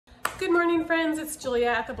Good morning, friends. It's Julia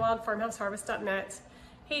at the blog farmhouseharvest.net.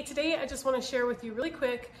 Hey, today I just want to share with you really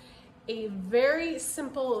quick a very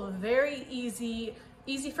simple, very easy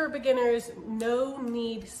for beginners, no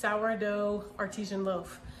knead sourdough artesian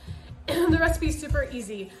loaf. The recipe is super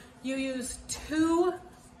easy. You use 2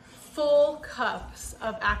 full cups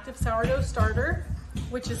of active sourdough starter,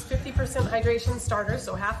 which is 50% hydration starter,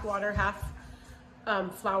 so half water, half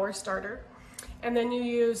flour starter. And then you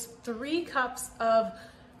use 3 cups of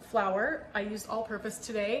flour. I used all-purpose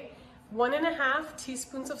today, 1.5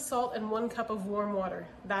 teaspoons of salt, and 1 cup of warm water.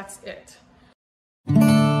 That's it.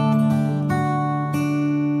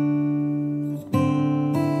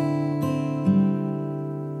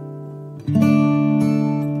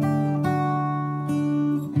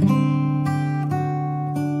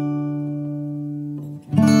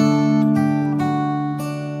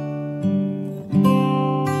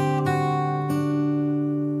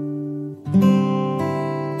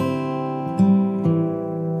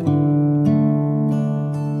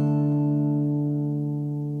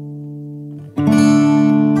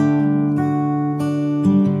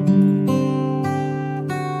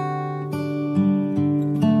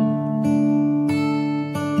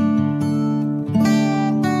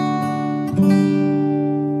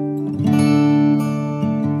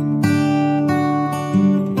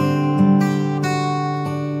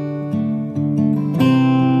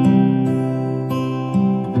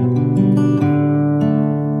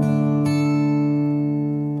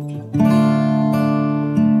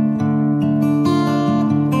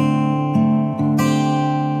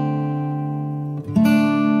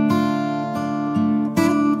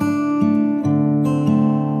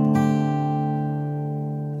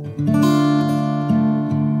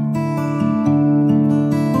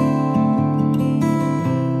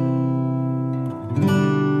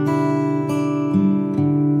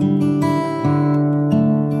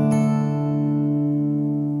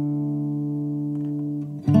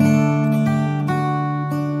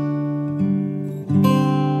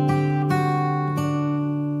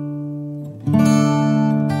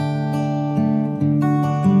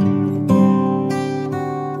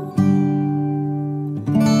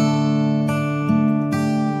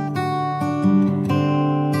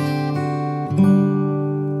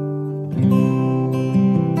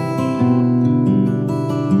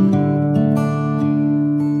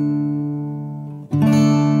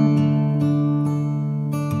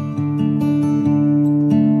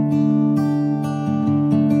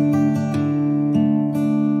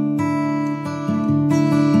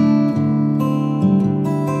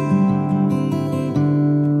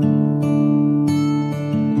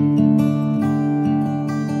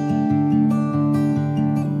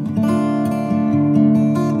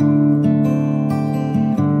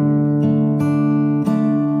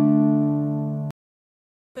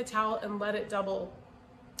 The towel and let it double,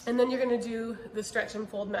 and then you're going to do the stretch and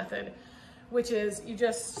fold method, which is you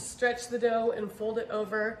just stretch the dough and fold it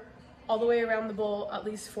over all the way around the bowl at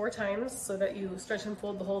least 4 times, so that you stretch and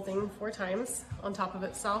fold the whole thing 4 times on top of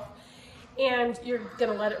itself, and you're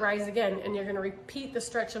going to let it rise again, and you're going to repeat the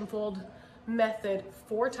stretch and fold method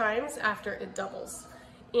 4 times after it doubles.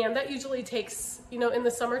 And that usually takes, in the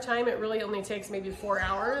summertime it really only takes maybe 4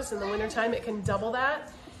 hours. In the wintertime it can double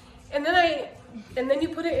that. And then you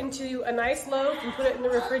put it into a nice loaf and put it in the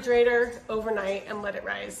refrigerator overnight and let it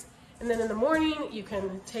rise. And then in the morning you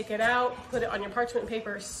can take it out, put it on your parchment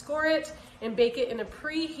paper, score it, and bake it in a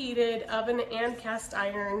preheated oven and cast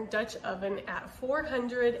iron Dutch oven at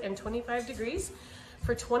 425 degrees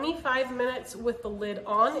for 25 minutes with the lid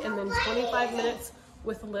on, and then 25 minutes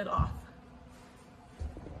with the lid off.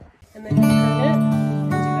 And then you turn it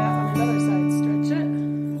and do that on another side. Stretch it,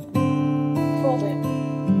 fold it.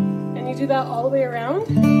 You do that all the way around,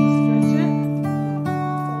 stretch it,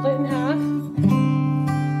 fold it in half,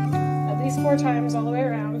 at least 4 times all the way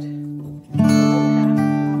around, fold it in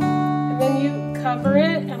half, and then you cover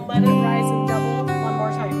it and let it rise and double 1 more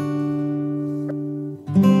time.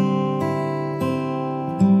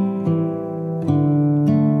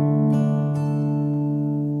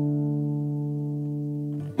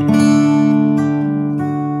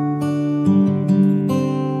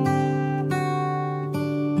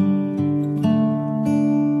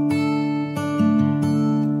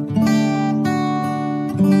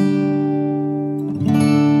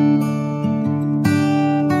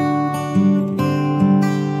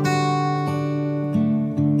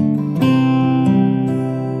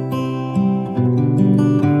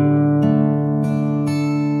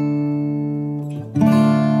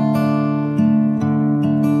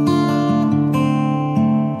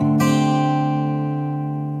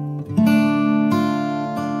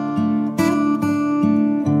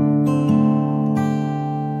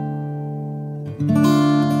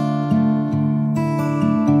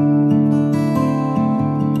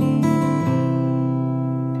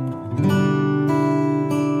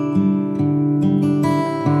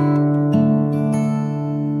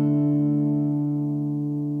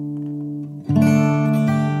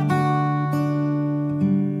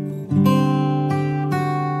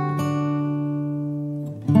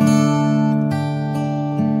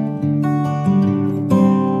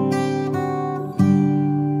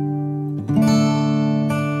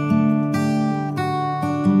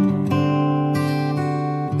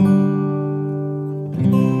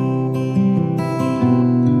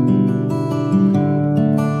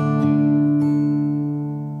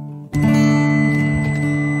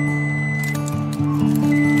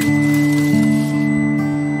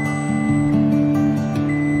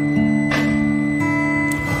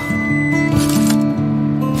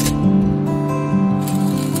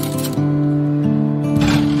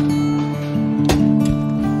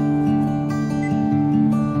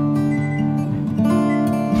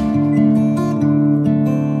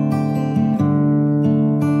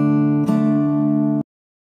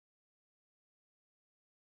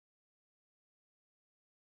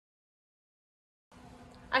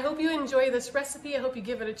 I hope you enjoy this recipe. I hope you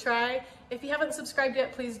give it a try. If you haven't subscribed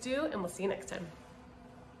yet, please do, and we'll see you next time.